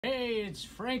it's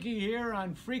Frankie here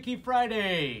on Freaky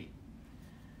Friday.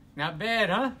 Not bad,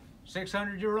 huh?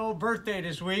 600-year-old birthday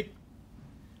this week.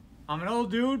 I'm an old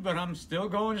dude, but I'm still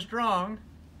going strong.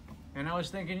 And I was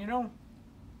thinking, you know,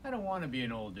 I don't want to be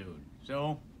an old dude.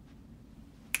 So,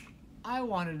 I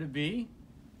wanted to be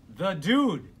the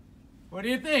dude. What do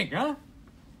you think, huh?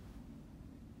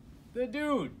 The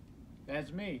dude.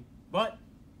 That's me. But,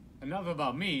 enough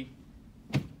about me.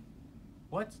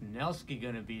 What's Nelski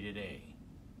gonna be today?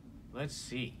 Let's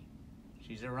see.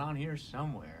 She's around here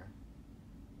somewhere.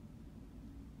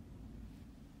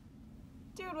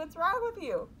 Dude, what's wrong with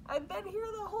you? I've been here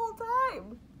the whole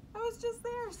time. I was just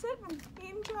there, sitting,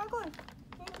 eating chocolate.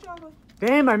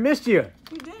 Damn, I missed you.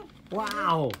 You did.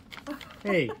 Wow.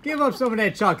 Hey, give up some of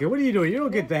that chocolate. What are you doing? You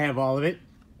don't get to have all of it.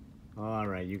 All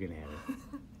right, you can have it.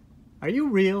 Are you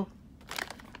real?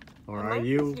 Or are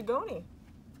you?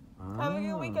 Have a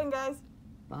good weekend, guys.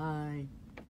 Bye.